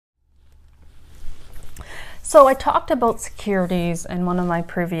So I talked about securities in one of my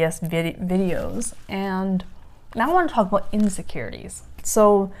previous videos, and now I want to talk about insecurities.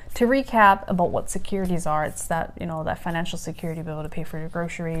 So to recap about what securities are, it's that, that financial security, to be able to pay for your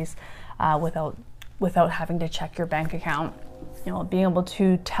groceries without having to check your bank account. Being able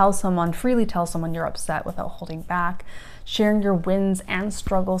to freely tell someone you're upset without holding back, sharing your wins and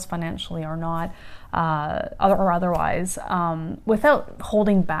struggles financially or not, or otherwise, without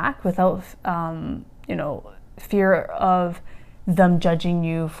holding back, without fear of them judging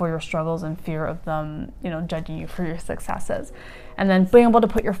you for your struggles and fear of them, judging you for your successes. And then being able to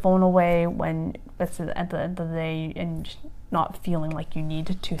put your phone away when it's at the end of the day and not feeling like you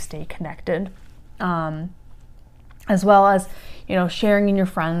need to stay connected. As well as, sharing in your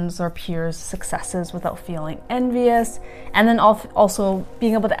friends or peers' successes without feeling envious. And then also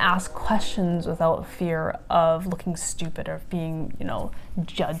being able to ask questions without fear of looking stupid or being,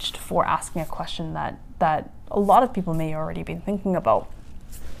 judged for asking a question that a lot of people may already be thinking about.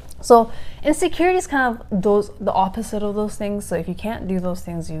 So insecurity is kind of the opposite of those things. So if you can't do those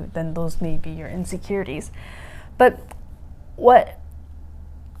things, then those may be your insecurities. But what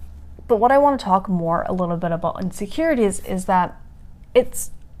I want to talk a little bit about insecurities is that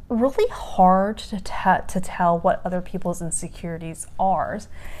it's really hard to tell what other people's insecurities are.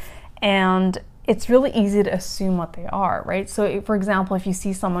 And it's really easy to assume what they are, right? So for example, if you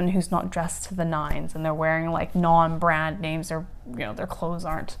see someone who's not dressed to the nines and they're wearing like non-brand names, or their clothes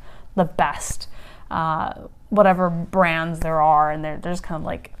aren't the best, whatever brands there are, and they're just kind of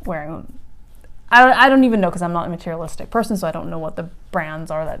like wearing, I don't even know, because I'm not a materialistic person, so I don't know what the brands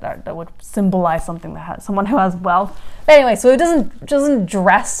are that would symbolize something that has someone who has wealth. But anyway, so it doesn't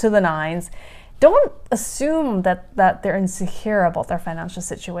dress to the nines. Don't assume that they're insecure about their financial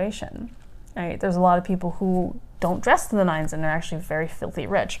situation. Right? There's a lot of people who don't dress to the nines and they're actually very filthy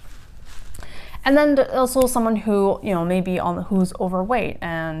rich. And then also someone who, maybe who's overweight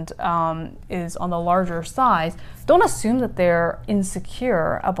and is on the larger size. Don't assume that they're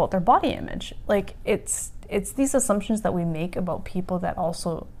insecure about their body image. Like it's these assumptions that we make about people that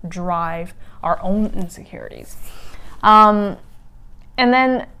also drive our own insecurities. And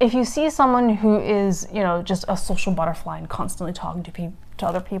then if you see someone who is, just a social butterfly and constantly talking to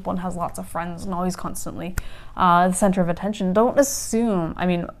other people and has lots of friends and always constantly the center of attention, don't assume,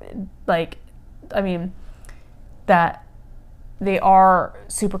 that they are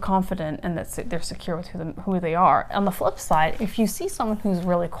super confident and that they're secure with who they are. On the flip side, if you see someone who's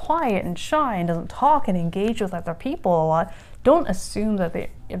really quiet and shy and doesn't talk and engage with other people a lot, don't assume that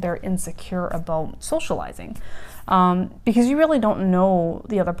they're insecure about socializing, because you really don't know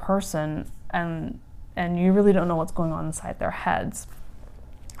the other person and you really don't know what's going on inside their heads.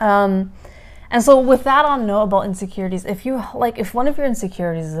 And so with that on note about insecurities, if one of your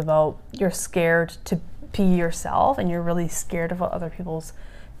insecurities is about you're scared to be yourself and you're really scared of what other people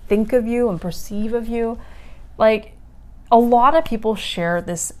think of you and perceive of you, like a lot of people share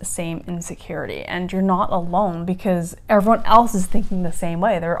this same insecurity, and you're not alone because everyone else is thinking the same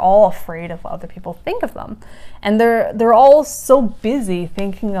way. They're all afraid of what other people think of them. And they're all so busy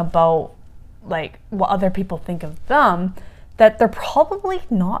thinking about like what other people think of them that they're probably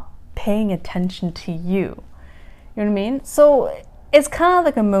not paying attention to you. You know what I mean? So it's kind of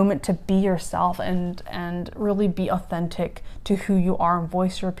like a moment to be yourself and really be authentic to who you are and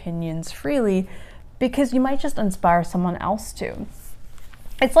voice your opinions freely, because you might just inspire someone else to.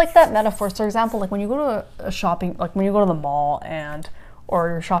 It's like that metaphor. So for example, like when you go to a shopping, like when you go to the mall or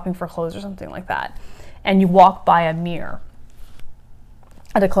you're shopping for clothes or something like that, and you walk by a mirror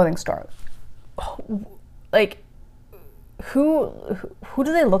at a clothing store, like who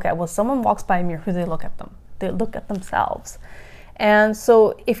do they look at? Well, someone walks by a mirror, who do they look at them? They look at themselves. And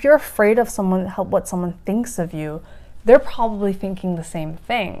so if you're afraid of what someone thinks of you, they're probably thinking the same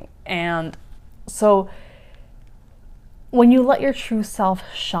thing. And so when you let your true self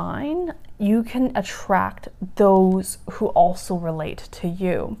shine, you can attract those who also relate to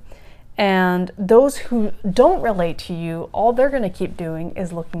you. And those who don't relate to you, all they're going to keep doing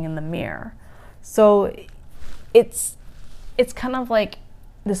is looking in the mirror. So it's kind of like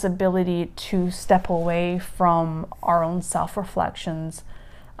this ability to step away from our own self-reflections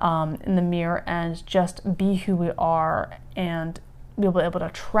in the mirror and just be who we are and be able to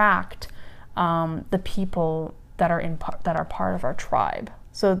attract the people that are part of our tribe.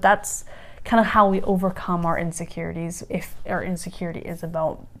 So that's kind of how we overcome our insecurities, if our insecurity is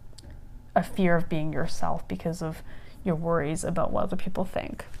about a fear of being yourself because of your worries about what other people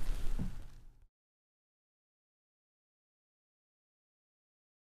think.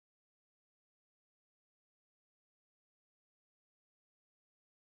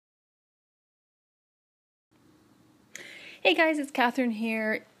 Hey guys, it's Catherine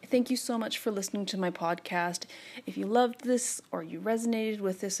here. Thank you so much for listening to my podcast. If you loved this or you resonated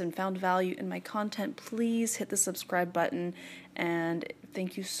with this and found value in my content, please hit the subscribe button. And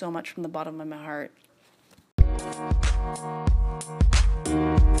thank you so much from the bottom of my heart.